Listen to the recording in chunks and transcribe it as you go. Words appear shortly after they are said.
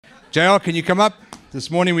JR, can you come up? This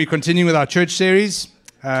morning we're continuing with our church series.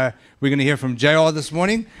 We're going to hear from JR this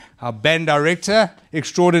morning, our band director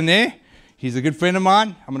extraordinaire. He's a good friend of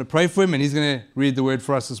mine. I'm going to pray for him, and he's going to read the word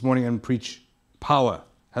for us this morning and preach power.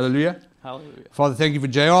 Hallelujah. Hallelujah. Father, thank you for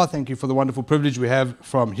JR. Thank you for the wonderful privilege we have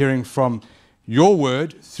from hearing from your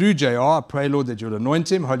word through JR. I pray, Lord, that you would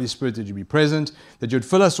anoint him. Holy Spirit, that you be present, that you would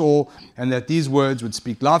fill us all, and that these words would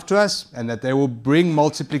speak life to us, and that they will bring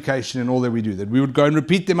multiplication in all that we do, that we would go and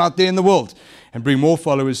repeat them out there in the world and bring more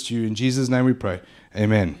followers to you. In Jesus' name we pray.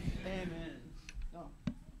 Amen. Amen. Oh.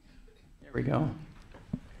 There we go.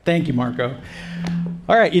 Thank you, Marco.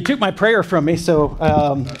 All right, you took my prayer from me, so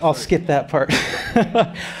I'll skip that part.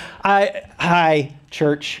 Hi,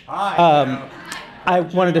 church. Hi. I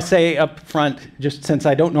wanted to say up front, just since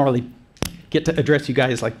I don't normally get to address you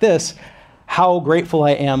guys like this, how grateful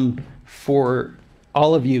I am for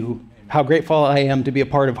all of you, how grateful I am to be a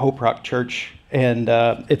part of Hope Rock Church. And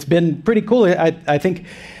it's been pretty cool. I think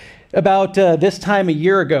about this time a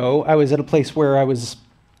year ago, I was at a place where I was,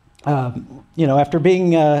 after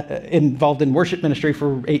being involved in worship ministry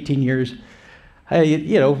for 18 years,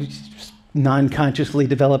 I, non-consciously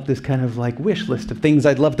developed this kind of like wish list of things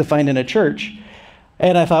I'd love to find in a church.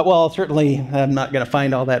 And I thought, well, certainly I'm not going to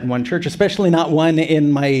find all that in one church, especially not one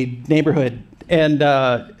in my neighborhood. And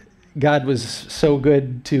God was so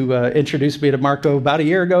good to introduce me to Marco about a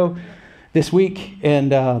year ago this week.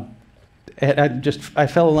 And I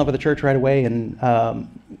fell in love with the church right away, and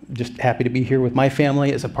just happy to be here with my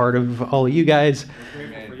family as a part of all of you guys.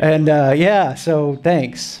 And so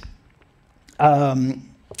thanks.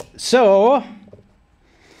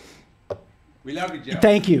 We love you, Joe.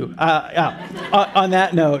 Thank you. On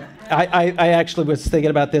that note, I actually was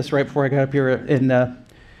thinking about this right before I got up here in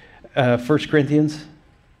 1 Corinthians,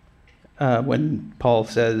 when Paul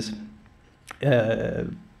says,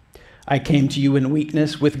 I came to you in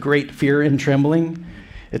weakness with great fear and trembling.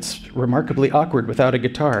 It's remarkably awkward without a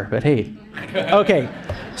guitar, but hey. Okay,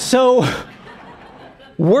 so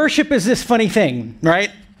worship is this funny thing,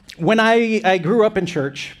 right? When I grew up in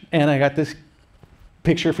church, and I got this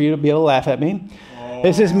picture for you to be able to laugh at me. Oh.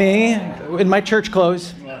 This is me in my church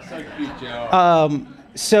clothes. Oh, so cute, Joe.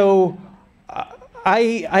 So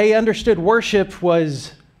I understood worship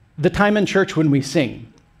was the time in church when we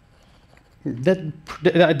sing.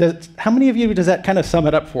 How many of you does that kind of sum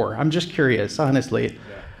it up for? I'm just curious, honestly. Yeah,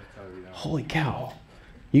 Holy cow.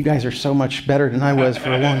 You guys are so much better than I was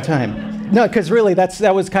for a long time. No, because really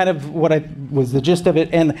that was kind of what was the gist of it.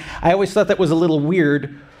 And I always thought that was a little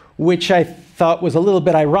weird, which I thought was a little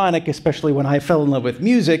bit ironic, especially when I fell in love with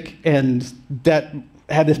music, and that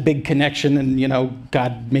had this big connection, and,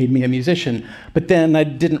 God made me a musician. But then I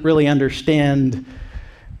didn't really understand,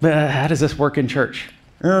 how does this work in church?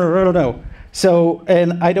 I don't know. So,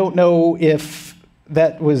 and I don't know if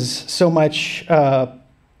that was so much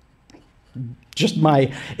just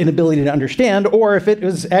my inability to understand, or if it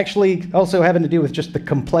was actually also having to do with just the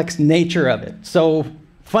complex nature of it. So,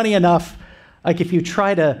 funny enough, like if you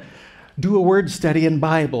try to do a word study in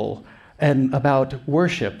Bible and about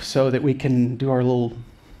worship so that we can do our little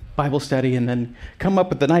Bible study and then come up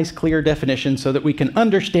with a nice clear definition so that we can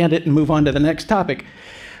understand it and move on to the next topic,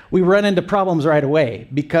 we run into problems right away,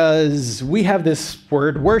 because we have this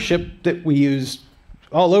word worship that we use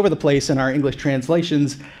all over the place in our English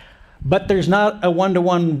translations, but there's not a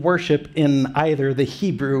one-to-one worship in either the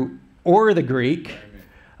Hebrew or the Greek.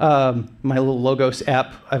 My little Logos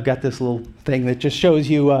app, I've got this little thing that just shows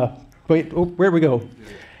you, where we go?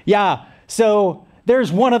 Yeah, so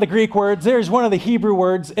there's one of the Greek words, there's one of the Hebrew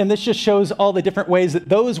words, and this just shows all the different ways that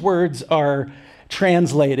those words are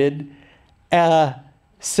translated.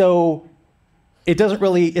 So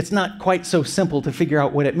it's not quite so simple to figure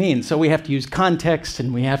out what it means. So we have to use context,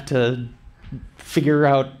 and we have to figure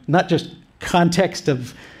out not just context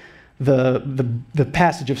of the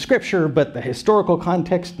passage of Scripture, but the historical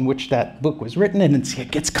context in which that book was written, and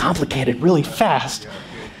it gets complicated really fast.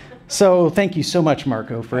 So thank you so much,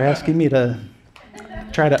 Marco, for asking me to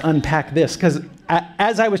try to unpack this, because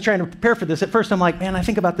as I was trying to prepare for this, at first I'm like, man, I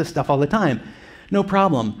think about this stuff all the time. No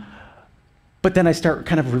problem. But then I start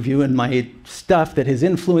kind of reviewing my stuff that has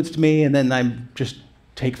influenced me, and then I just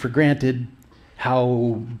take for granted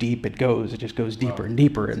how deep it goes. It just goes deeper and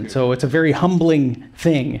deeper. And so it's a very humbling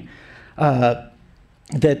thing that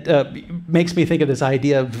makes me think of this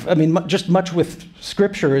idea of, just much with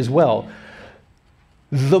Scripture as well.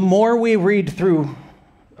 The more we read through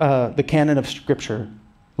the canon of Scripture,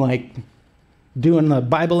 like doing the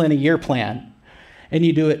Bible in a year plan, and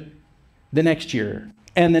you do it the next year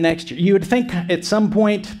and the next year, you would think at some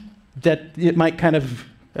point that it might kind of,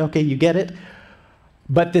 okay, you get it.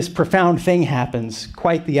 But this profound thing happens,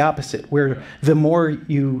 quite the opposite, where the more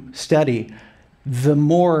you study, the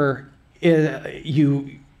more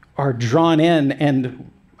you are drawn in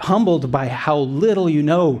and humbled by how little you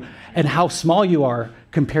know and how small you are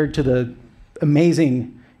compared to the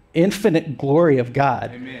amazing, infinite glory of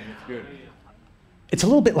God. Amen. That's good. It's a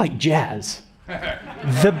little bit like jazz.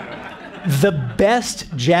 The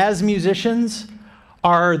best jazz musicians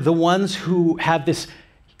are the ones who have this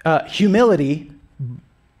humility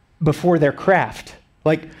before their craft.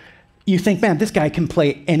 Like, you think, man, this guy can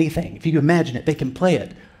play anything. If you imagine it, they can play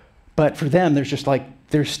it. But for them,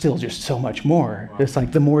 there's still just so much more. Wow. It's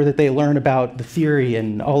like the more that they learn about the theory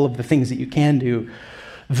and all of the things that you can do,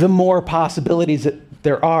 the more possibilities that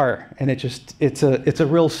there are. And it's a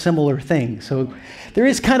real similar thing. So there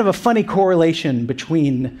is kind of a funny correlation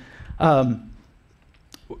between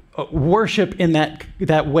worship in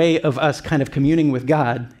that way of us kind of communing with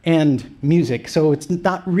God and music. So it's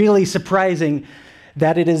not really surprising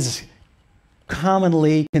that it is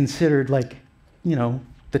commonly considered like,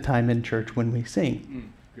 the time in church when we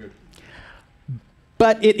sing. Good.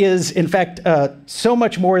 But it is, in fact, so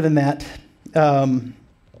much more than that.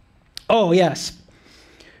 Oh, yes.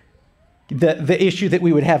 The issue that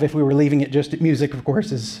we would have if we were leaving it just at music, of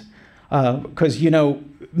course, is because,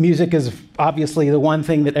 music is obviously the one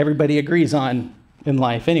thing that everybody agrees on in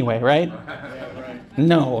life anyway, right? Yeah, right.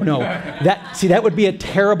 No. That would be a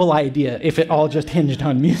terrible idea if it all just hinged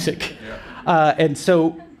on music. Yeah. And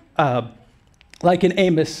so, like in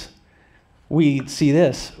Amos, we see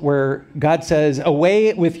this, where God says,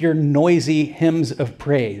 "Away with your noisy hymns of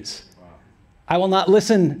praise. Wow. I will not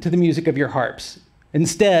listen to the music of your harps.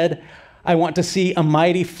 Instead, I want to see a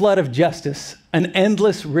mighty flood of justice, an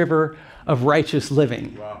endless river of righteous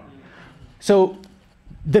living." Wow. So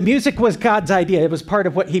the music was God's idea. It was part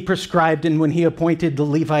of what he prescribed and when he appointed the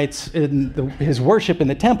Levites in his worship in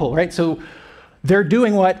the temple, right? So they're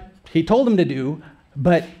doing what he told them to do,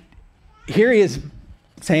 but here he is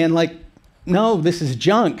saying, like, no, this is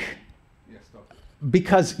junk. Yeah, stop.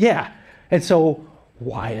 Because, and so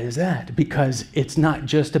why is that? Because it's not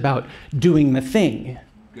just about doing the thing.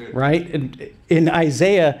 Good. Right? And in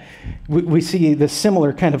Isaiah, we see the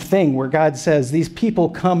similar kind of thing where God says, "These people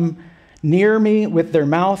come near me with their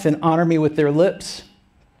mouth and honor me with their lips,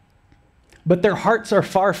 but their hearts are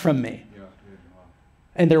far from me. Yeah.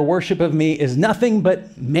 And their worship of me is nothing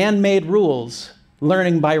but man-made rules,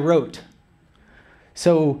 learning by rote."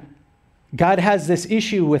 So God has this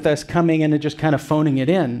issue with us coming in and just kind of phoning it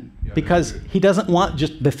in, because he doesn't want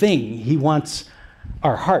just the thing. He wants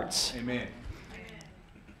our hearts. Amen.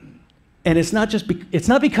 And it's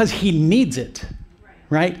not because he needs it,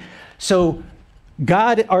 right? So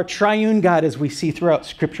God, our triune God, as we see throughout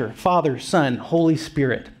Scripture, Father, Son, Holy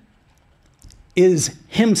Spirit, is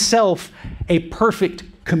himself a perfect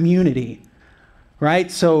community,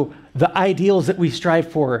 right? So the ideals that we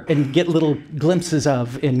strive for and get little glimpses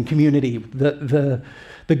of in community, the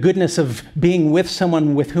goodness of being with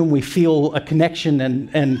someone with whom we feel a connection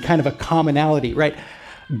and kind of a commonality, right?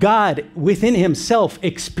 God, within himself,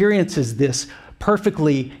 experiences this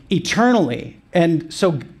perfectly, eternally. And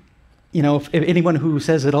so, if anyone who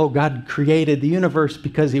says that, God created the universe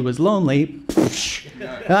because he was lonely,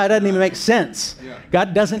 that doesn't even make sense. Yeah.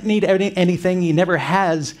 God doesn't need anything. He never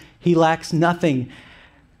has. He lacks nothing.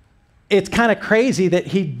 It's kind of crazy that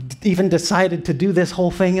he even decided to do this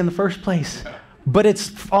whole thing in the first place. Yeah. But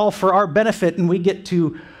it's all for our benefit, and we get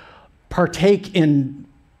to partake in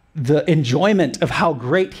the enjoyment of how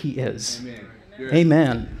great he is. Amen.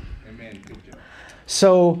 Amen. Amen. Good job.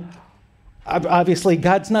 So, obviously,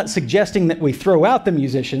 God's not suggesting that we throw out the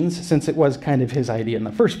musicians, since it was kind of his idea in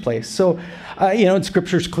the first place. So, and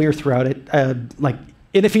Scripture's clear throughout it. Like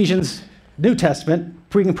in Ephesians, New Testament,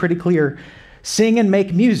 pretty clear, sing and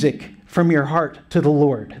make music from your heart to the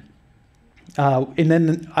Lord. And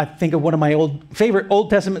then I think of one of my favorite Old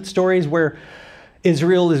Testament stories where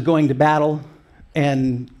Israel is going to battle,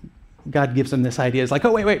 and God gives them this idea. It's like,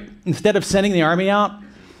 wait. Instead of sending the army out,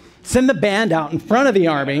 send the band out in front of the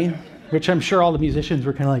army, which I'm sure all the musicians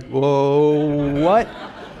were kind of like, whoa, what?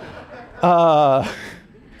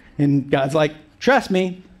 And God's like, trust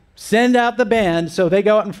me, send out the band. So they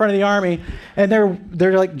go out in front of the army, and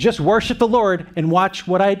they're like, just worship the Lord and watch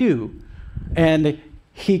what I do. And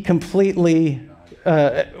he completely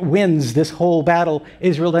wins this whole battle.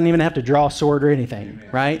 Israel doesn't even have to draw a sword or anything, Amen.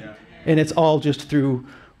 Right? Yeah. And it's all just through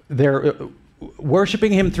their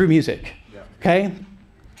worshiping him through music. Yeah. Okay?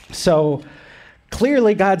 So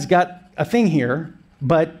clearly God's got a thing here,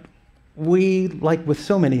 but we, like with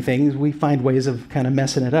so many things, we find ways of kind of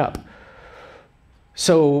messing it up.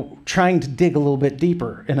 So trying to dig a little bit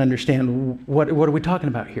deeper and understand what are we talking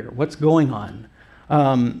about here? What's going on?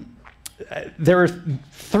 There are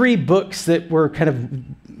 3 books that were kind of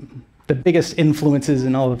the biggest influences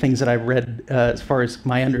in all the things that I've read as far as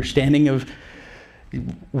my understanding of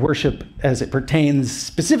worship as it pertains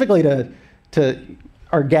specifically to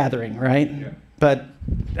our gathering, right? Yeah. But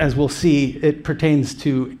as we'll see, it pertains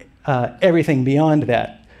to everything beyond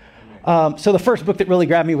that. So the first book that really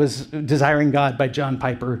grabbed me was Desiring God by John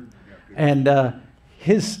Piper. And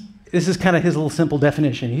this is kind of his little simple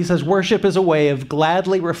definition. He says, worship is a way of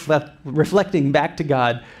gladly reflecting back to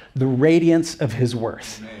God the radiance of his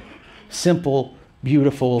worth. Amen. Simple,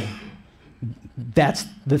 beautiful, that's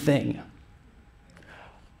the thing.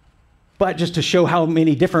 But just to show how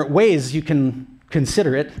many different ways you can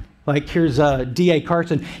consider it, like here's D.A.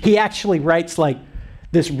 Carson. He actually writes like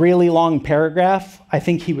this really long paragraph. I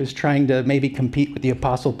think he was trying to maybe compete with the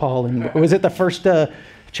Apostle Paul. And was it the first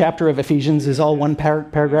chapter of Ephesians is all one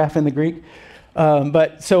paragraph in the Greek?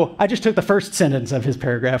 But so I just took the first sentence of his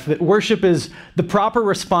paragraph, that worship is the proper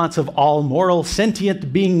response of all moral,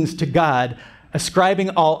 sentient beings to God,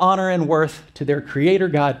 ascribing all honor and worth to their creator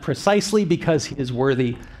God precisely because he is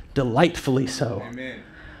worthy, delightfully so.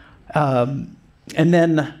 Amen. And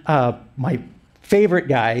then my favorite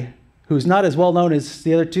guy, who's not as well known as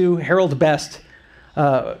the other two, Harold Best,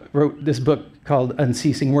 wrote this book called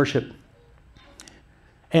Unceasing Worship.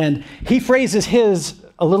 And he phrases his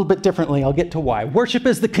a little bit differently. I'll get to why. Worship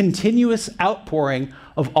is the continuous outpouring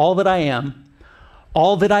of all that I am,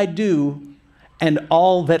 all that I do, and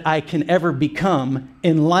all that I can ever become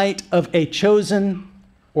in light of a chosen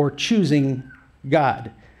or choosing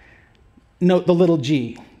God. Note the little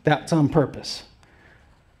g. That's on purpose.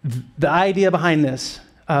 The idea behind this,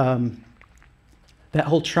 that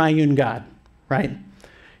whole triune God, right?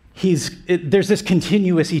 There's this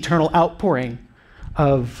continuous eternal outpouring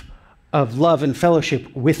of love and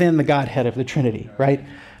fellowship within the Godhead of the Trinity, right?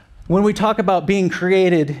 When we talk about being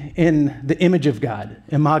created in the image of God,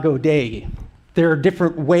 imago Dei, there are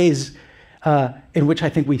different ways in which I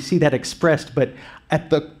think we see that expressed, but at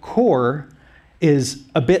the core is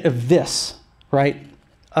a bit of this, right?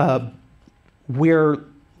 We're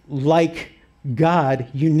like God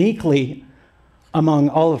uniquely among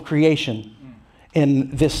all of creation.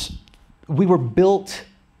 And this, we were built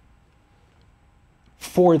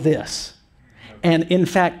for this. And in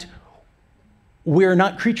fact, we're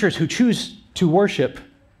not creatures who choose to worship.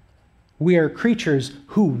 We are creatures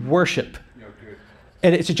who worship.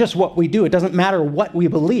 And it's just what we do. It doesn't matter what we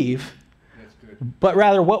believe, but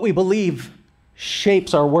rather what we believe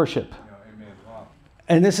shapes our worship.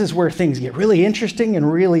 And this is where things get really interesting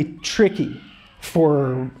and really tricky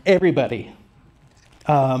for everybody.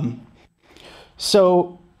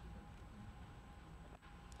 So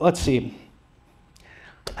let's see.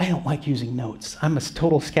 I don't like using notes. I'm a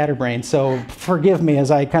total scatterbrain, so forgive me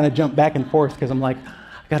as I kind of jump back and forth because I'm like,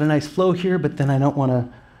 I got a nice flow here, but then I don't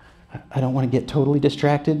want to get totally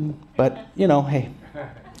distracted. But you know, hey,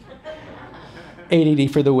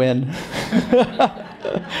 ADD for the win.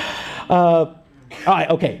 All right,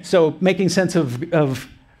 okay. So making sense of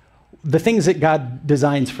the things that God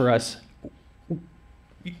designs for us.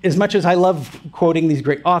 As much as I love quoting these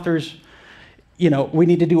great authors, you know, we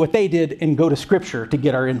need to do what they did and go to Scripture to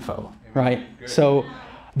get our info, right? So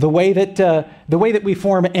the way that we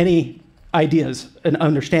form any ideas and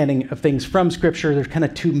understanding of things from Scripture, there's kind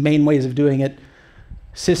of 2 main ways of doing it: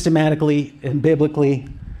 systematically and biblically.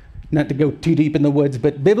 Not to go too deep in the woods,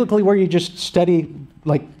 but biblically, where you just study,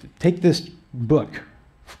 like take this book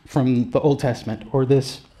from the Old Testament or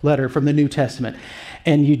this letter from the New Testament,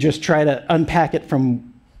 and you just try to unpack it from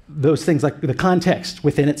those things, like the context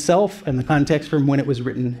within itself and the context from when it was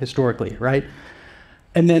written historically, right?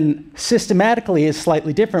 And then systematically is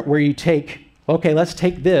slightly different, where you let's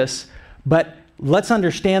take this, but let's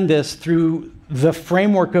understand this through the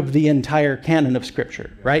framework of the entire canon of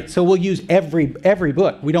Scripture, right? So we'll use every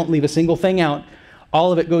book. We don't leave a single thing out.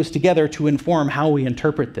 All of it goes together to inform how we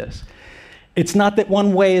interpret this. It's not that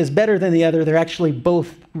one way is better than the other. They're actually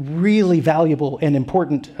both really valuable and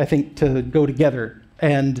important, I think, to go together.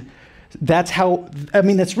 And that's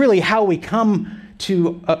really how we come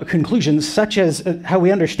to conclusions such as how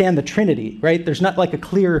we understand the Trinity, right? There's not like a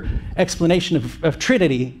clear explanation of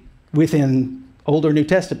Trinity within Old or New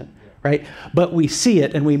Testament, right? But we see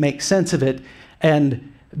it and we make sense of it.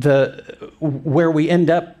 And where we end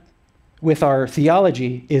up with our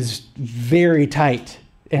theology is very tight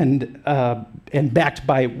and backed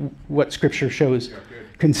by what Scripture shows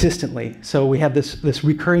consistently. So we have this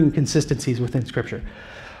recurring consistencies within Scripture.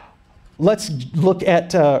 Let's look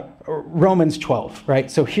at Romans 12,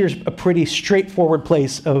 right? So here's a pretty straightforward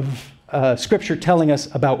place of Scripture telling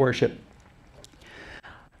us about worship.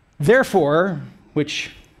 Therefore,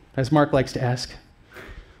 which, as Mark likes to ask,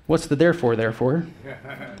 what's the therefore?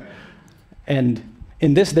 And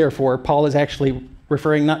in this therefore, Paul is actually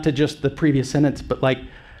referring not to just the previous sentence, but like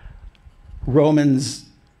Romans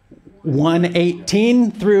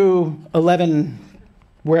 1:18 through 11,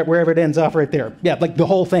 wherever it ends off right there. Yeah, like the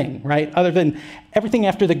whole thing, right? Other than everything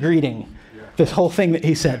after the greeting, this whole thing that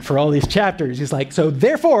he said for all these chapters. He's like, so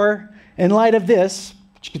therefore, in light of this,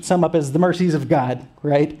 which you could sum up as the mercies of God,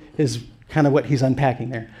 right, is kind of what he's unpacking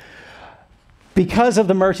there. Because of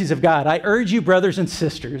the mercies of God, I urge you, brothers and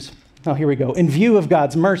sisters, oh, here we go, in view of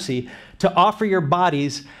God's mercy, to offer your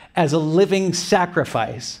bodies as a living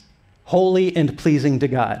sacrifice, holy and pleasing to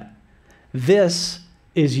God. This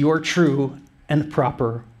is your true and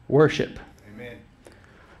proper worship. Amen.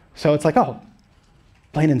 So it's like, oh,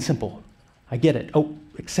 plain and simple. I get it. Oh,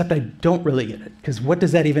 except I don't really get it, because what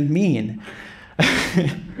does that even mean?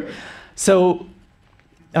 So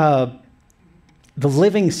the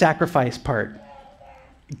living sacrifice part,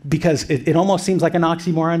 because it almost seems like an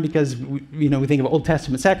oxymoron, because we think of Old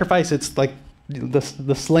Testament sacrifice, it's like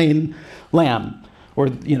the slain lamb, or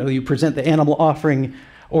you present the animal offering,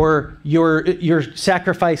 or you're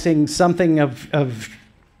sacrificing something of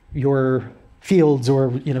your fields,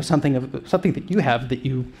 or something that you have that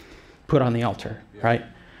you put on the altar, right?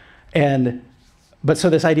 But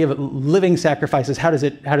so this idea of living sacrifices, how does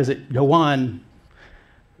it go on?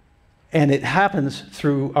 And it happens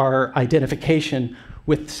through our identification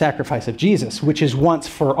with the sacrifice of Jesus, which is once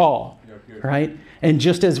for all, right? And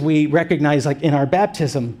just as we recognize, like in our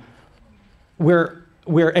baptism, we're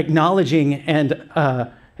acknowledging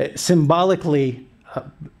and symbolically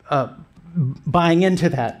buying into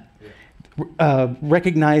that,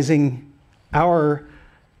 recognizing our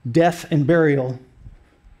death and burial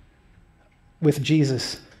with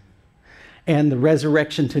Jesus and the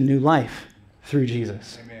resurrection to new life through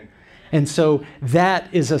Jesus. Amen. And so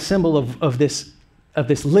that is a symbol of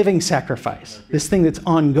this living sacrifice, this thing that's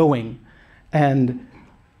ongoing. And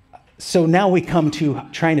so now we come to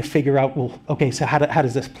trying to figure out, well, okay, so how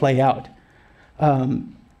does this play out?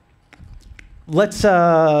 Let's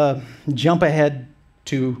jump ahead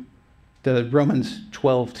to the Romans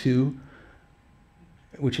 12:2,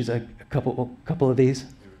 which is a couple of these,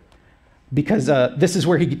 because this is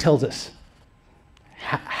where he tells us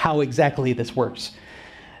how exactly this works.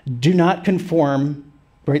 Do not conform,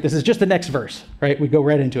 right? This is just the next verse, right? We go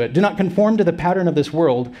right into it. Do not conform to the pattern of this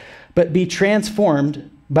world, but be transformed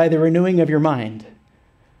by the renewing of your mind.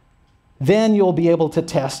 Then you'll be able to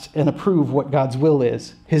test and approve what God's will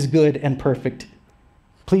is, his good and perfect,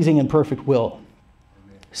 pleasing and perfect will.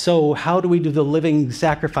 So how do we do the living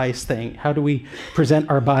sacrifice thing? How do we present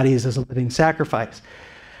our bodies as a living sacrifice?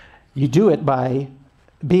 You do it by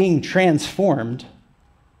being transformed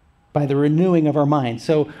by the renewing of our mind.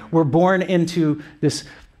 So we're born into this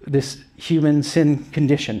human sin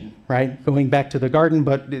condition, right? Going back to the garden,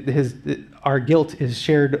 but our guilt is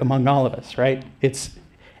shared among all of us, right? It's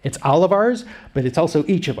all of ours, but it's also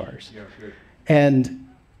each of ours. Yeah, good. And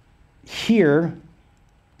here,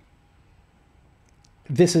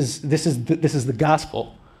 this is the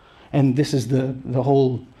gospel, and this is the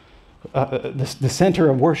whole the center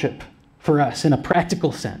of worship for us in a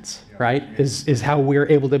practical sense, right? Is how we're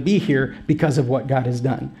able to be here because of what God has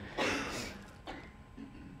done.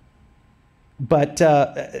 But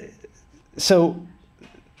so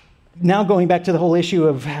now going back to the whole issue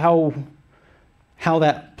of how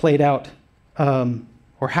that played out,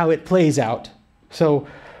 or how it plays out. So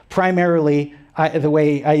primarily, the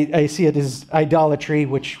way I see it is idolatry,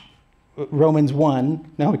 which Romans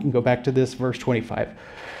 1, now we can go back to this, verse 25.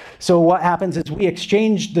 So what happens is we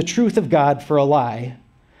exchange the truth of God for a lie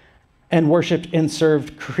and worshiped and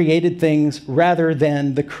served created things rather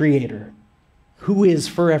than the Creator, who is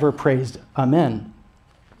forever praised. Amen.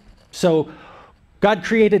 So God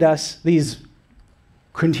created us, these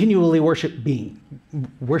continually worshiping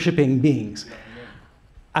beings.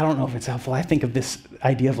 I don't know if it's helpful. I think of this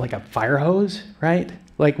idea of like a fire hose, right?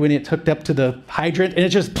 Like when it's hooked up to the hydrant and it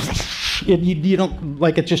just, you don't,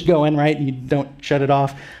 like it's just going, right? And you don't shut it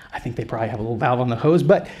off. I think they probably have a little valve on the hose,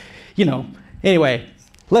 but anyway,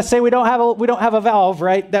 let's say we don't have a valve,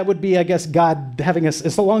 right? That would be, I guess, God having us,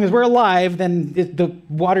 as long as we're alive, then the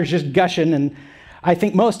water's just gushing. And I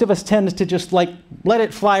think most of us tend to just like let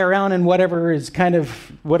it fly around, and whatever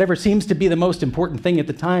seems to be the most important thing at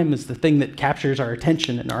the time is the thing that captures our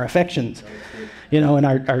attention and our affections. And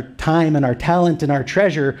our time and our talent and our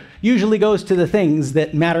treasure usually goes to the things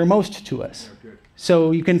that matter most to us.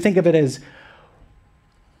 So you can think of it as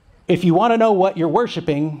if you want to know what you're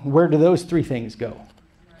worshiping, where do those three things go?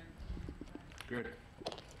 Good.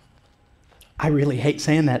 I really hate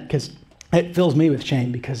saying that because it fills me with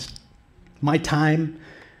shame, because my time,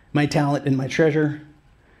 my talent, and my treasure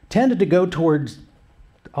tended to go towards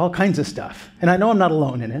all kinds of stuff. And I know I'm not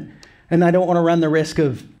alone in it. And I don't want to run the risk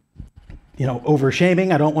of,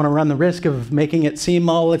 over-shaming. I don't want to run the risk of making it seem,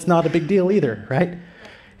 it's not a big deal either, right?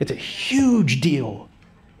 It's a huge deal.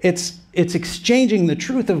 It's exchanging the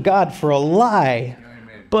truth of God for a lie.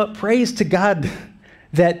 Amen. But praise to God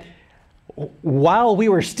that while we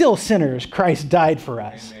were still sinners, Christ died for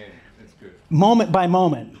us. Amen. That's good. Moment by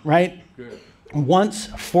moment, right? Good. Once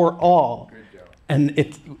for all. Good job.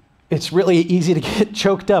 And it's really easy to get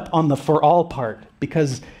choked up on the for all part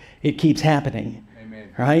because it keeps happening. Amen.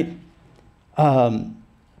 Right?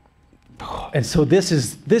 And so this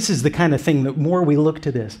is the kind of thing that more we look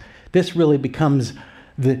to this really becomes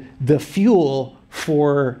the fuel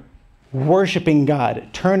for worshiping God,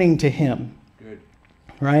 turning to Him. Good.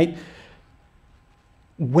 Right?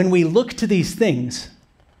 When we look to these things,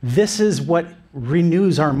 this is what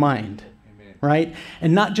renews our mind. Amen. Right?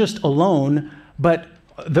 And not just alone, but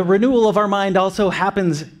the renewal of our mind also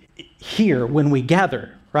happens here when we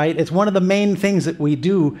gather. Right? It's one of the main things that we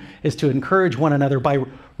do is to encourage one another by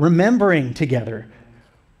remembering together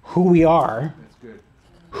who we are, That's good.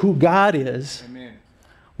 who God is, Amen.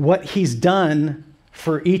 what He's done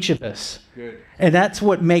for each of us. Good. And that's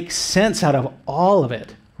what makes sense out of all of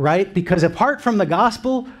it, right? Because apart from the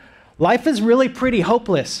gospel, life is really pretty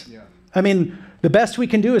hopeless. Yeah. I mean, the best we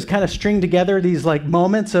can do is kind of string together these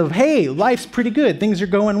moments of, hey, life's pretty good, things are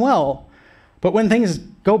going well. But when things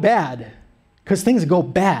go bad, because things go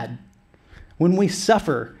bad, when we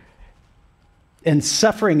suffer, and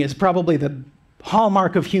suffering is probably the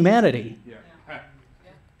hallmark of humanity.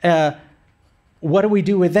 Yeah. What do we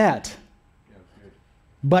do with that? Yeah, good.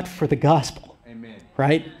 But for the gospel, Amen.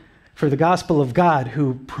 right? For the gospel of God,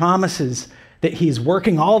 who promises that He's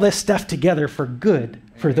working all this stuff together for good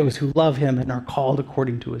for those who love Him and are called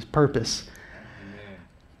according to His purpose. Amen.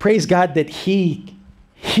 Praise God that He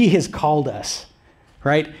has called us,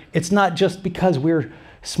 right? It's not just because we're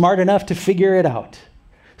smart enough to figure it out,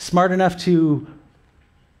 smart enough to,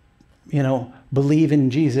 believe in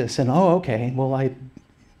Jesus and, okay, well,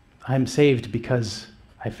 I'm saved because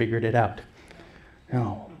I figured it out.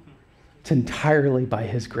 No, it's entirely by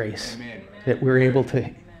His grace Amen. that we're able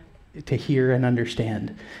to hear and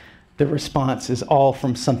understand. The response is all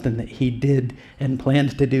from something that He did and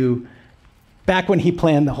planned to do back when He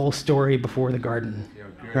planned the whole story before the garden, Yeah,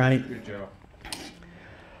 good. right? Good job.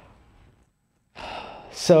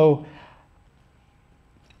 So,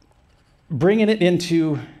 bringing it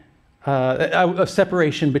into a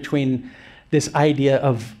separation between this idea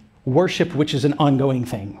of worship, which is an ongoing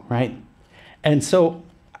thing, right? And so,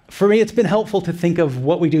 for me, it's been helpful to think of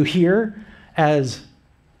what we do here as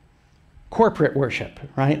corporate worship,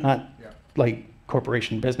 right? Not like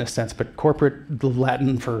corporation business sense, but corporate, the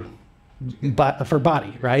Latin for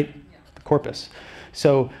body, right? The corpus.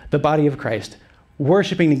 So, the body of Christ,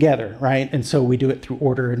 worshiping together, right? And so we do it through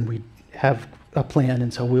order, and we have a plan,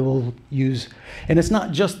 and so we will use, and it's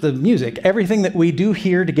not just the music. Everything that we do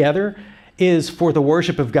here together is for the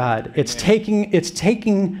worship of God. It's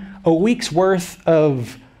taking a week's worth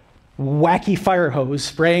of wacky fire hose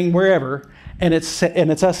spraying wherever, and it's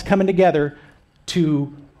us coming together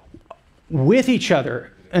to, with each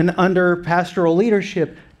other and under pastoral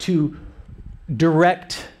leadership, to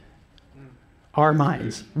direct our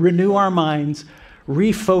minds, renew our minds,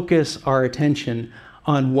 refocus our attention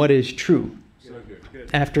on what is true. So good.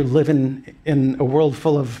 After living in a world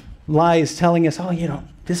full of lies telling us,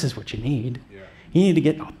 this is what you need. Yeah. You need to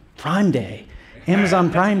get Prime Day,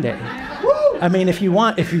 Amazon Prime Day. I mean, if you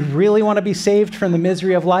really want to be saved from the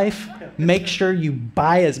misery of life, make sure you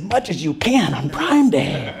buy as much as you can on Prime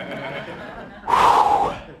Day.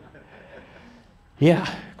 Whew.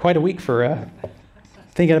 Yeah, quite a week for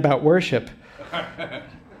thinking about worship.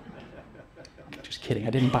 Just kidding,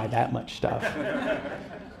 I didn't buy that much stuff.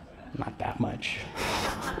 Not that much.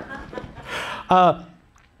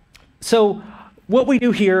 So what we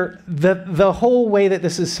do here, the whole way that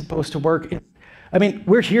this is supposed to work,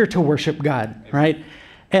 we're here to worship God, right?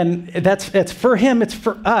 And it's for Him, it's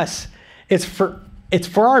for us, it's for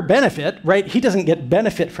our benefit, right? He doesn't get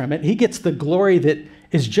benefit from it. He gets the glory that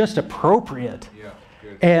is just appropriate. Yeah,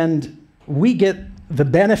 good. And we get the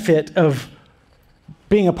benefit of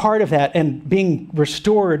being a part of that and being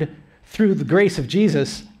restored through the grace of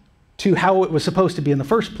Jesus to how it was supposed to be in the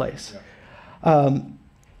first place. Yeah.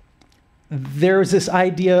 There's this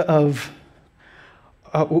idea of,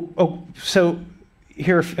 so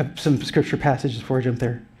here are some scripture passages before I jump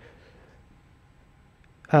there.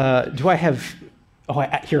 do I have,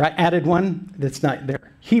 here I added one that's not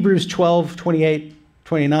there. Hebrews 12, 28,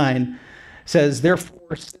 29 says,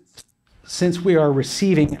 therefore, since we are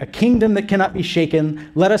receiving a kingdom that cannot be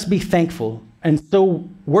shaken, let us be thankful and so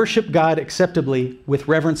worship God acceptably with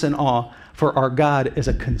reverence and awe, for our God is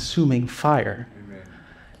a consuming fire. Amen.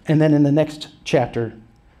 And then in the next chapter,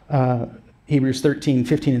 Hebrews 13,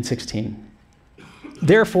 15, and 16.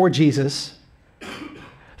 Therefore,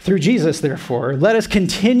 through Jesus, therefore, let us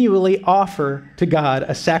continually offer to God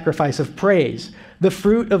a sacrifice of praise, the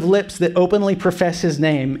fruit of lips that openly profess his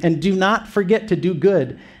name, and do not forget to do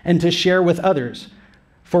good and to share with others.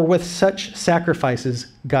 For with such sacrifices,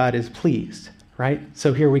 God is pleased, right?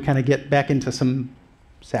 So here we kind of get back into some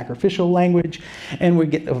sacrificial language, and we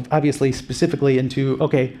get obviously specifically into,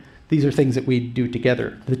 okay, these are things that we do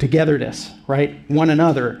together, the togetherness, right? One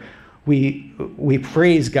another. We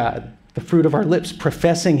praise God, the fruit of our lips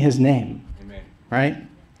professing his name. Amen.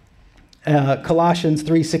 Right? Colossians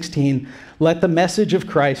 3:16, let the message of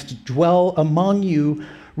Christ dwell among you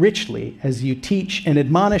richly as you teach and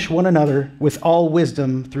admonish one another with all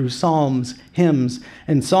wisdom through psalms, hymns,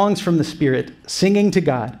 and songs from the Spirit, singing to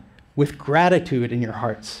God with gratitude in your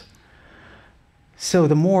hearts. So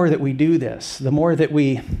the more that we do this, the more that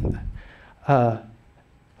we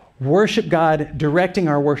worship God, directing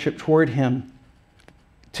our worship toward him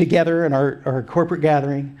together in our corporate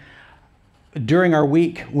gathering, during our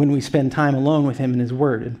week when we spend time alone with him in his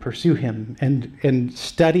word and pursue him and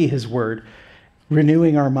study his word,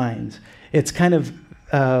 renewing our minds. It's kind of,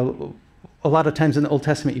 a lot of times in the Old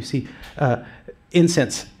Testament you see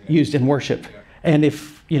incense used in worship. And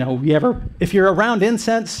if you're around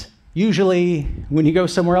incense, usually when you go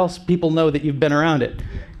somewhere else, people know that you've been around it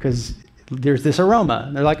because there's this aroma.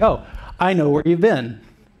 And they're like, oh, I know where you've been,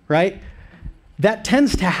 right? That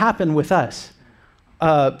tends to happen with us.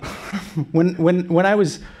 When I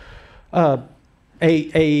was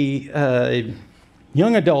a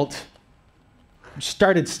young adult,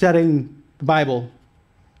 started studying the Bible,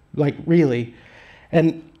 like really,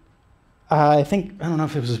 and I don't know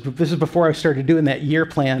if this is before I started doing that year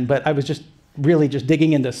plan, but I was just really just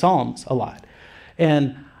digging into Psalms a lot.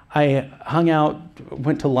 And I hung out,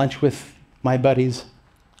 went to lunch with my buddies,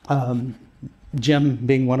 Jim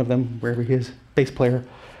being one of them, wherever he is, bass player.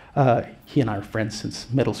 He and I are friends since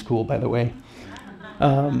middle school, by the way.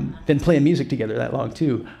 Been playing music together that long,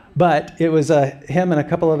 too. But it was him and a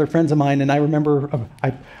couple other friends of mine, and I remember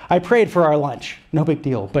I prayed for our lunch. No big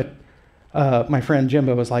deal. But my friend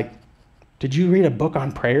Jimbo was like, did you read a book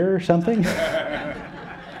on prayer or something?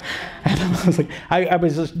 And I was like, I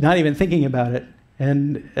was just not even thinking about it.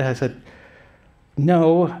 And I said,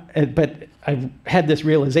 no, but I had this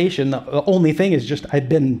realization. The only thing is just I've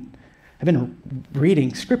been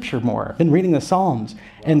reading scripture more. I've been reading the Psalms. Wow.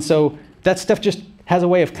 And so that stuff just has a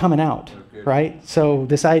way of coming out, okay. Right? So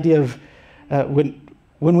this idea of when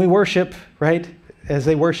we worship, right, as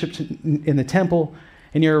they worshiped in the temple,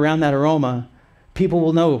 and you're around that aroma, people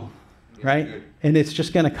will know, right? Good. And it's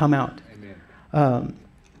just going to come out. Amen.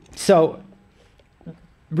 So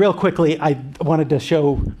real quickly, I wanted to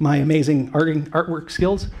show my amazing artwork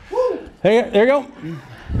skills. Woo! There you go.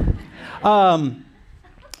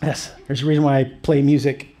 Yes, there's a reason why I play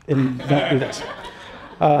music and don't do this.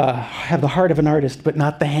 I have the heart of an artist, but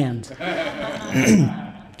not the hands.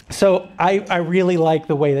 So I really like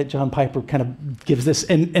the way that John Piper kind of gives this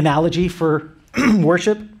analogy for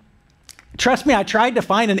worship. Trust me, I tried to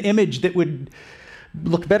find an image that would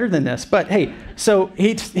look better than this. But hey, so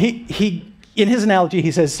he in his analogy,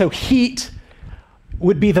 he says, so heat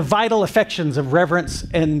would be the vital affections of reverence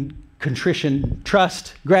and contrition,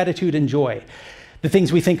 trust, gratitude, and joy. The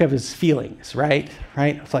things we think of as feelings, right?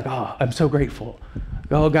 It's like, oh, I'm so grateful.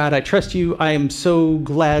 Oh, God, I trust you. I am so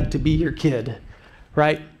glad to be your kid,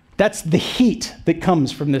 right? That's the heat that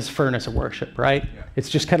comes from this furnace of worship, right? Yeah. It's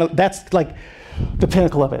just kind of, that's like the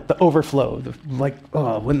pinnacle of it, the overflow,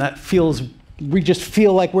 when that feels, we just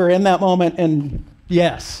feel like we're in that moment, and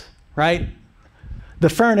yes, right? The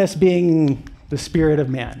furnace being the spirit of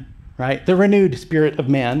man, right? The renewed spirit of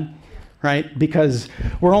man, right? Because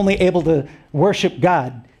we're only able to worship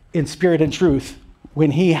God in spirit and truth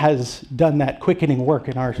when he has done that quickening work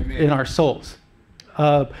in our souls.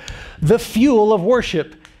 The fuel of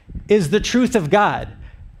worship is the truth of God.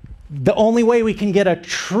 The only way we can get a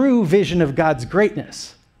true vision of God's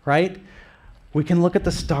greatness, right? We can look at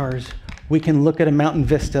the stars. We can look at a mountain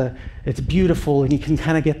vista. It's beautiful, and you can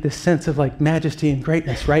kind of get this sense of like majesty and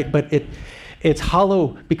greatness, right? But it's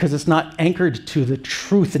hollow because it's not anchored to the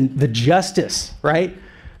truth and the justice, right?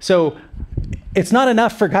 So it's not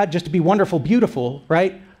enough for God just to be wonderful, beautiful,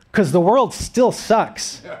 right? Because the world still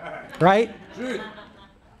sucks, right?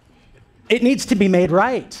 it needs to be made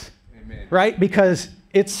right. Amen. Right? Because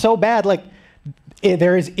it's so bad, like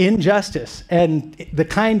there is injustice, and the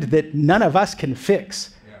kind that none of us can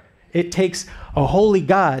fix. Yeah. It takes a holy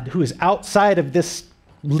God who is outside of this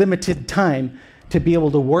limited time to be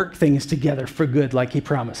able to work things together for good like he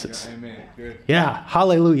promises. Yeah, amen. Good. Yeah,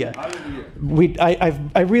 hallelujah. Hallelujah.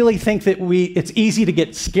 I really think that it's easy to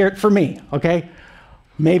get scared, for me, okay?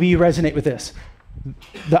 Maybe you resonate with this.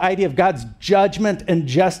 The idea of God's judgment and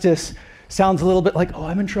justice sounds a little bit like, oh,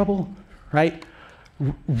 I'm in trouble, right?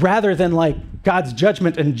 Rather than like God's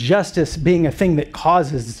judgment and justice being a thing that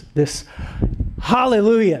causes this,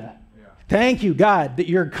 hallelujah. Yeah. Thank you, God, that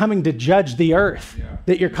you're coming to judge the earth, Yeah.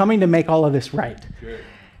 that you're coming to make all of this right. Good.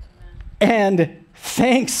 And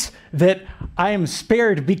thanks that I am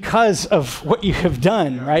spared because of what you have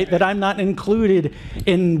done, Yeah, right? yeah. That I'm not included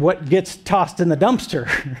in what gets tossed in the dumpster,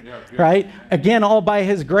 Yeah, good. right? Again, all by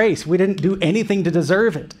his grace. We didn't do anything to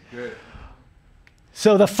deserve it. Good.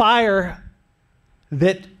 So the fire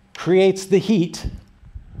that creates the heat,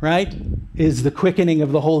 right, is the quickening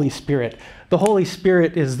of the Holy Spirit. The Holy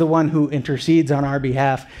Spirit is the one who intercedes on our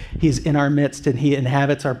behalf. He's in our midst, and he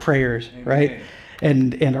inhabits our prayers, Amen. right?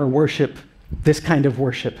 And our worship, this kind of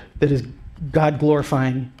worship that is God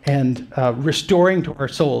glorifying and restoring to our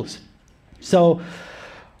souls. So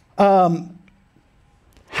how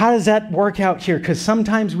does that work out here? Because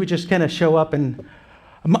sometimes we just kind of show up, and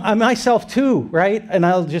myself too, right? And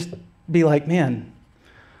I'll just be like, man,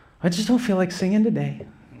 I just don't feel like singing today.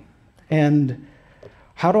 And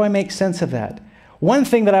how do I make sense of that? One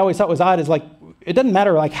thing that I always thought was odd is like, it doesn't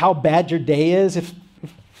matter like how bad your day is. If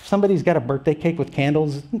somebody's got a birthday cake with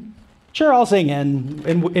candles, sure, I'll sing.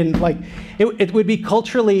 And like, it would be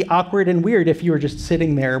culturally awkward and weird if you were just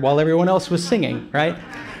sitting there while everyone else was singing, right?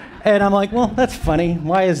 And I'm like, well, that's funny.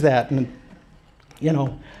 Why is that? And, you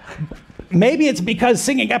know, maybe it's because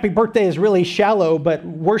singing happy birthday is really shallow, but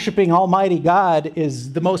worshiping Almighty God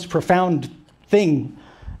is the most profound thing,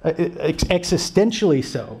 existentially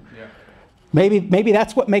so. Yeah. Maybe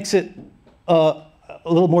that's what makes it a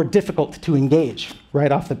little more difficult to engage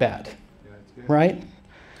right off the bat, Yeah, that's good. right?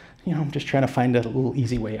 You know, I'm just trying to find a little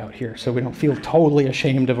easy way out here so we don't feel totally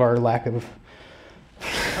ashamed of our lack of...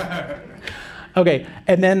 Okay,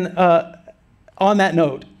 and then on that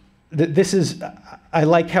note, this is, I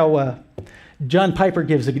like how John Piper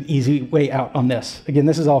gives an easy way out on this. Again,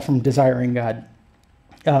 this is all from Desiring God.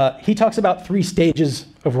 He talks about 3 stages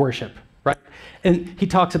of worship, right? And he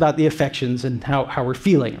talks about the affections and how we're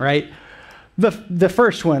feeling, right? The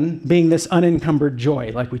first one being this unencumbered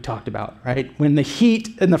joy, like we talked about, right? When the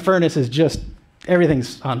heat in the furnace is just,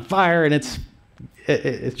 everything's on fire, and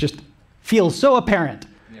it just feels so apparent,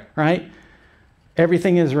 Yeah. right?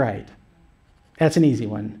 Everything is right. That's an easy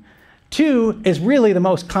one. 2 is really the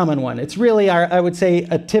most common one. It's really, I would say,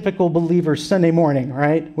 a typical believer's Sunday morning,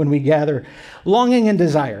 right? When we gather, longing and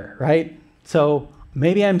desire, right? So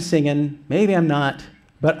maybe I'm singing, maybe I'm not,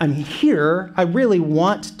 but I'm here. I really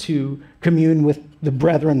want to commune with the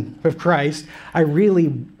brethren of Christ. I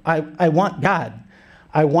want God.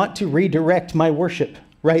 I want to redirect my worship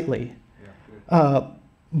rightly. Yeah,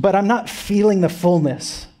 But I'm not feeling the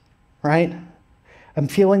fullness, right? I'm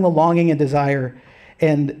feeling the longing and desire.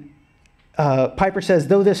 And Piper says,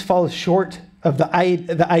 though this falls short of the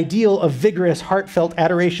ideal of vigorous, heartfelt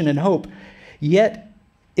adoration and hope, yet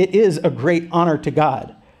it is a great honor to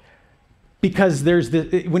God. Because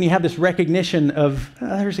when you have this recognition of,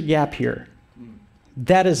 there's a gap here,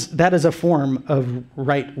 that is a form of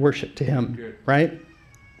right worship to him, Good. right?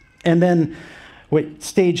 And then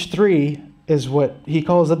stage 3 is what he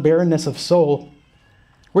calls the barrenness of soul,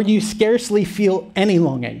 where you scarcely feel any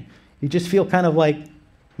longing. You just feel kind of like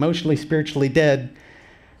emotionally, spiritually dead.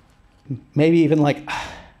 Maybe even like,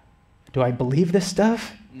 do I believe this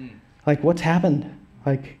stuff? Like, what's happened?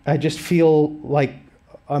 Like, I just feel like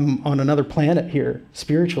I'm on another planet here,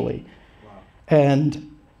 spiritually. Wow.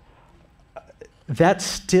 And that's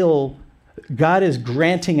still, God is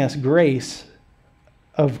granting us grace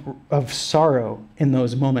of sorrow in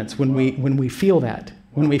those moments when we feel that.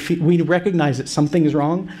 When we recognize that something is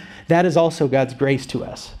wrong, that is also God's grace to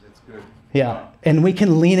us. That's good. Yeah, and we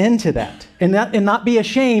can lean into that and not be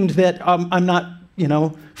ashamed that I'm not,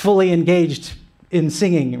 fully engaged in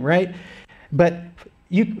singing, right? But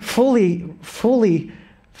you fully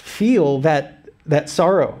feel that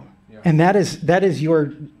sorrow, Yeah. and that is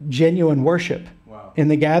your genuine worship. Wow. In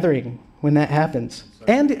the gathering when that happens, So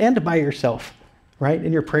and by yourself, right,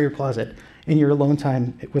 in your prayer closet, in your alone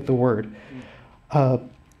time with the Word.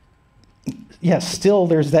 Yes, still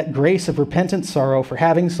there's that grace of repentant sorrow for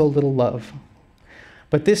having so little love.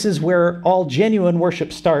 But this is where all genuine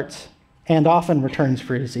worship starts and often returns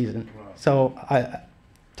for a season. Wow. So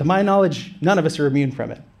to my knowledge, none of us are immune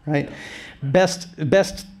from it, right?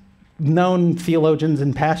 Best known theologians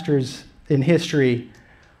and pastors in history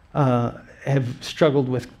have struggled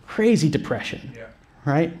with crazy depression,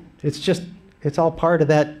 right? It's all part of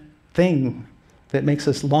that thing that makes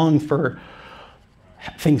us long for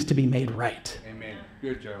things to be made right. Amen.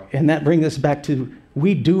 Good, Joe. And that brings us back to,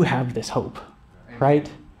 we do have this hope, right?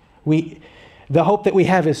 The hope that we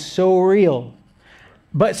have is so real,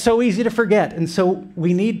 but so easy to forget. And so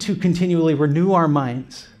we need to continually renew our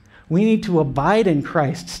minds. We need to abide in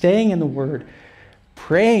Christ, staying in the Word,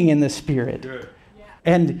 praying in the Spirit,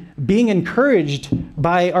 and being encouraged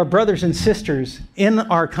by our brothers and sisters in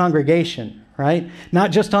our congregation, right?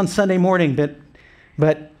 Not just on Sunday morning,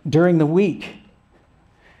 but during the week.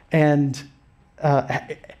 And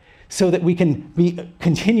so that we can be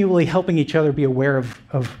continually helping each other be aware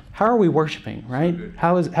of how are we worshiping, right?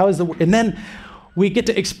 How is and then we get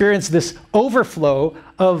to experience this overflow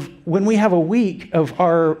of when we have a week of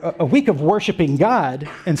worshiping God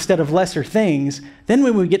instead of lesser things. Then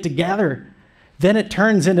when we get together, then it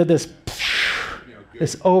turns into this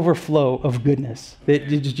overflow of goodness that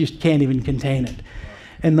you just can't even contain it.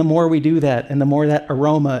 And the more we do that, and the more that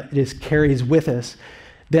aroma just carries with us,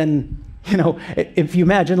 then, if you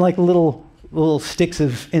imagine like little sticks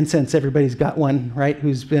of incense, everybody's got one, right,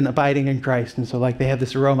 who's been abiding in Christ. And so like they have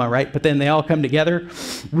this aroma, right? But then they all come together,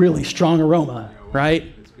 really strong aroma,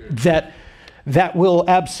 right? That will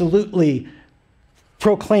absolutely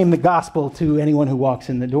proclaim the gospel to anyone who walks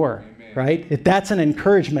in the door, right? If that's an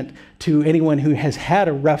encouragement to anyone who has had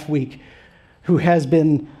a rough week, who has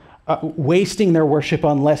been wasting their worship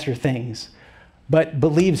on lesser things, but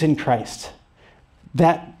believes in Christ,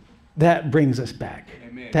 that brings us back.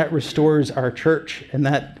 Amen. That restores our church, and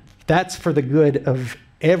that's for the good of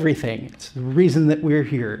everything. It's the reason that we're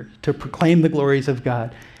here, to proclaim the glories of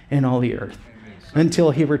God in all the earth. Amen.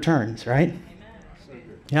 Until he returns, right?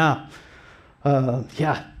 Amen.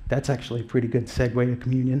 Yeah, that's actually a pretty good segue to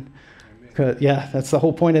communion. Yeah, that's the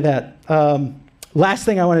whole point of that. Last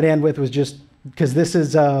thing I wanted to end with was just, because this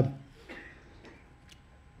is the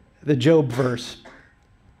Job verse.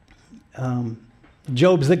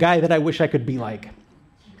 Job's the guy that I wish I could be like,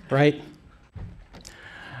 right?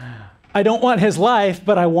 I don't want his life,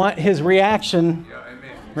 but I want his reaction,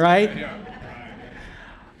 right?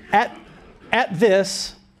 At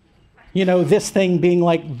this, this thing being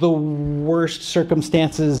like the worst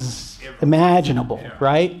circumstances imaginable,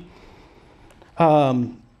 right? At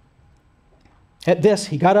this,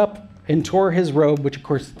 he got up and tore his robe, which of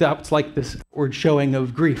course that's like this word showing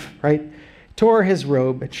of grief, right? Tore his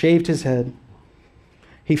robe and shaved his head.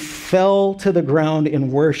 He fell to the ground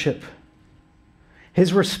in worship.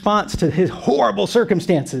 His response to his horrible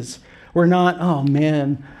circumstances were not, oh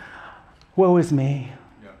man, woe is me.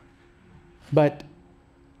 But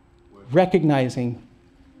recognizing,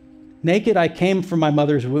 naked I came from my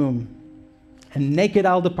mother's womb, and naked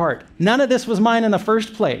I'll depart. None of this was mine in the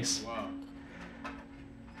first place. Wow.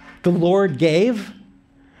 The Lord gave,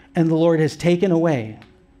 and the Lord has taken away.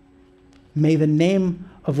 May the name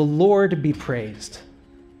of the Lord be praised.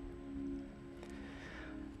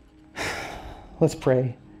 Let's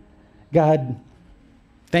pray. God,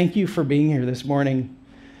 thank you for being here this morning.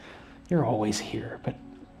 You're always here, but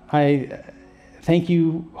I thank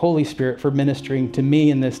you, Holy Spirit, for ministering to me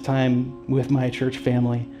in this time with my church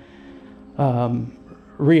family,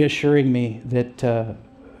 reassuring me that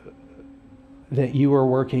you are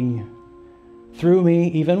working through me,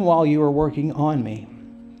 even while you are working on me.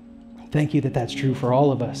 Thank you that that's true for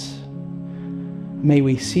all of us. May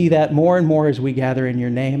we see that more and more as we gather in your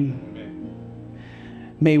name.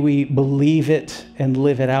 May we believe it and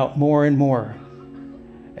live it out more and more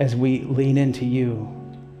as we lean into you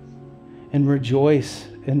and rejoice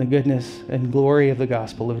in the goodness and glory of the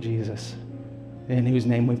gospel of Jesus, in whose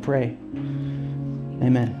name we pray.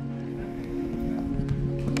 Amen.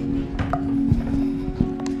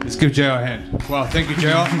 Let's give JR a hand. Wow, thank you,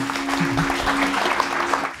 JR.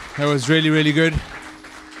 That was really, really good.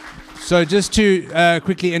 So just to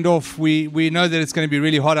quickly end off, we know that it's going to be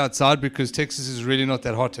really hot outside because Texas is really not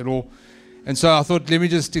that hot at all. And so I thought, let me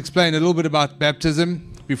just explain a little bit about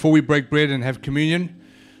baptism before we break bread and have communion.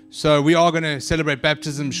 So we are going to celebrate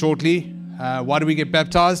baptism shortly. Why do we get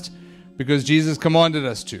baptized? Because Jesus commanded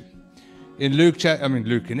us to. In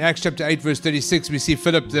Acts chapter 8, verse 36, we see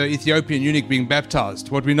Philip, the Ethiopian eunuch, being baptized.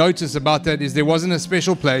 What we notice about that is there wasn't a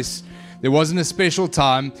special place, there wasn't a special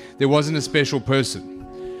time, there wasn't a special person.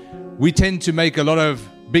 We tend to make a lot of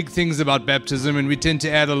big things about baptism, and we tend to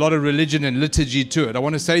add a lot of religion and liturgy to it. I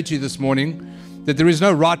want to say to you this morning that there is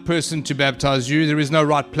no right person to baptize you, there is no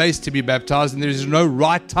right place to be baptized, and there is no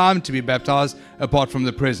right time to be baptized apart from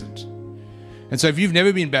the present. And so if you've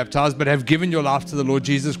never been baptized but have given your life to the Lord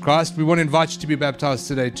Jesus Christ, we want to invite you to be baptized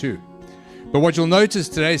today too. But what you'll notice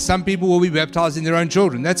today is some people will be baptizing their own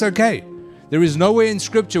children. That's okay. There is nowhere in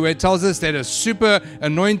Scripture where it tells us that a super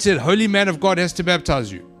anointed holy man of God has to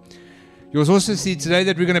baptize you. You'll also see today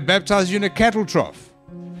that we're going to baptize you in a cattle trough.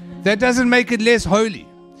 That doesn't make it less holy.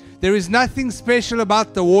 There is nothing special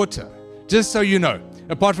about the water, just so you know,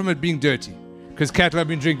 apart from it being dirty, because cattle have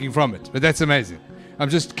been drinking from it. But that's amazing. I'm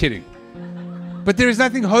just kidding. But there is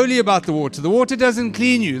nothing holy about the water. The water doesn't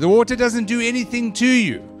clean you. The water doesn't do anything to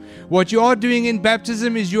you. What you are doing in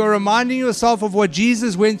baptism is you are reminding yourself of what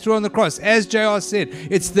Jesus went through on the cross. As JR said,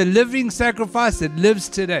 it's the living sacrifice that lives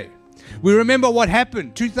today. We remember what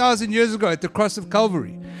happened 2,000 years ago at the cross of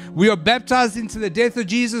Calvary. We are baptized into the death of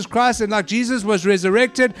Jesus Christ, and like Jesus was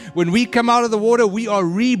resurrected, when we come out of the water, we are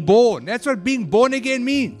reborn. That's what being born again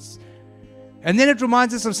means. And then it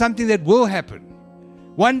reminds us of something that will happen.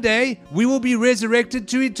 One day, we will be resurrected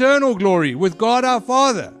to eternal glory with God our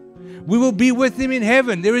Father. We will be with Him in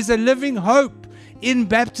heaven. There is a living hope in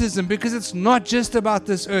baptism because it's not just about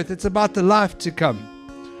this earth, it's about the life to come.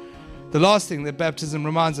 The last thing that baptism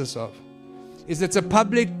reminds us of is it's a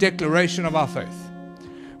public declaration of our faith.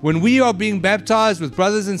 When we are being baptized with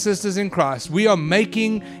brothers and sisters in Christ, we are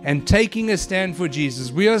making and taking a stand for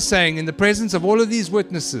Jesus. We are saying, in the presence of all of these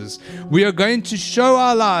witnesses, we are going to show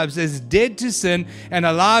our lives as dead to sin and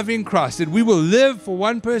alive in Christ, that we will live for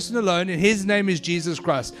one person alone, and His name is Jesus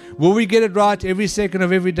Christ. Will we get it right every second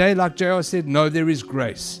of every day? Like JR said, no, there is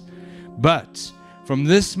grace. But from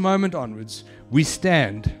this moment onwards, we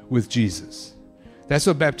stand with Jesus. That's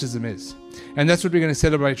what baptism is. And that's what we're going to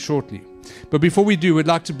celebrate shortly. But before we do, we'd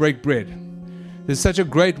like to break bread. There's such a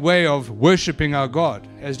great way of worshiping our God.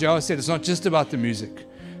 As JR said, it's not just about the music.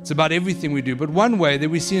 It's about everything we do. But one way that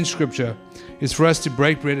we see in Scripture is for us to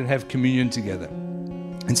break bread and have communion together.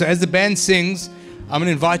 And so as the band sings, I'm going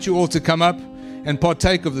to invite you all to come up and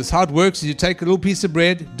partake of this. How it works is you take a little piece of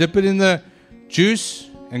bread, dip it in the juice,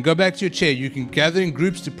 and go back to your chair. You can gather in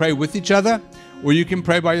groups to pray with each other, or you can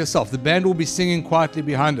pray by yourself. The band will be singing quietly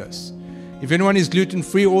behind us. If anyone is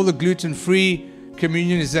gluten-free, all the gluten-free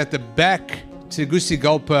communion is at the back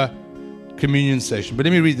Tegucigalpa communion station. But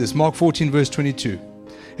let me read this. Mark 14, verse 22.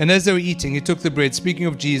 And as they were eating, He took the bread, speaking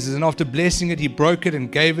of Jesus, and after blessing it, He broke it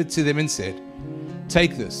and gave it to them and said,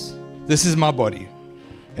 "Take this. This is my body."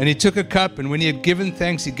 And He took a cup, and when He had given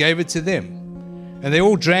thanks, He gave it to them. And they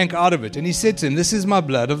all drank out of it. And He said to them, "This is my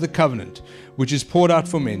blood of the covenant, which is poured out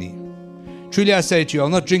for many. Truly I say to you, I'll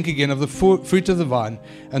not drink again of the fruit of the vine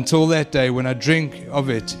until that day when I drink of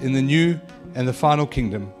it in the new and the final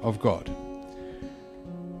kingdom of God."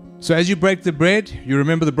 So as you break the bread, you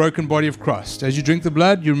remember the broken body of Christ. As you drink the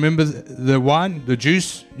blood, you remember the wine, the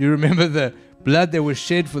juice. You remember the blood that was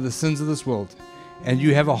shed for the sins of this world. And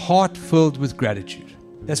you have a heart filled with gratitude.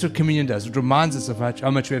 That's what communion does. It reminds us of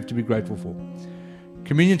how much we have to be grateful for.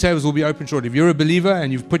 Communion tables will be open shortly. If you're a believer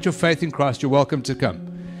and you've put your faith in Christ, you're welcome to come.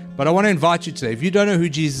 But I want to invite you today, if you don't know who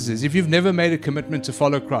Jesus is, if you've never made a commitment to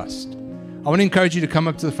follow Christ, I want to encourage you to come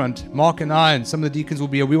up to the front. Mark and I and some of the deacons will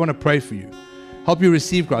be here. We want to pray for you. Help you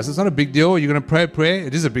receive Christ. It's not a big deal. You're going to pray a prayer.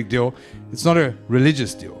 It is a big deal. It's not a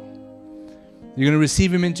religious deal. You're going to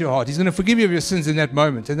receive Him into your heart. He's going to forgive you of your sins in that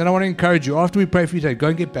moment. And then I want to encourage you, after we pray for you today, go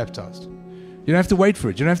and get baptized. You don't have to wait for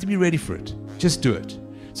it. You don't have to be ready for it. Just do it.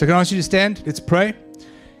 So can I ask you to stand? Let's pray.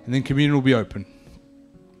 And then communion will be open.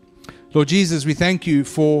 Lord Jesus, we thank You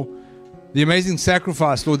for the amazing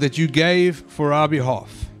sacrifice, Lord, that You gave for our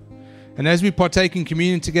behalf. And as we partake in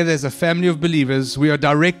communion together as a family of believers, we are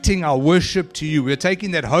directing our worship to You. We are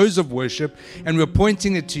taking that hose of worship and we're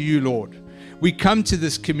pointing it to You, Lord. We come to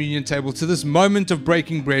this communion table, to this moment of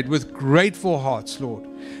breaking bread with grateful hearts, Lord,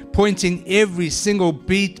 pointing every single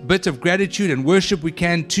bit of gratitude and worship we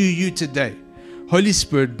can to You today. Holy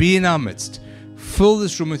Spirit, be in our midst. Fill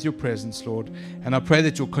this room with Your presence, Lord. And I pray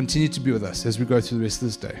that You'll continue to be with us as we go through the rest of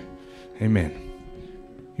this day. Amen.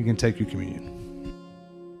 You can take your communion.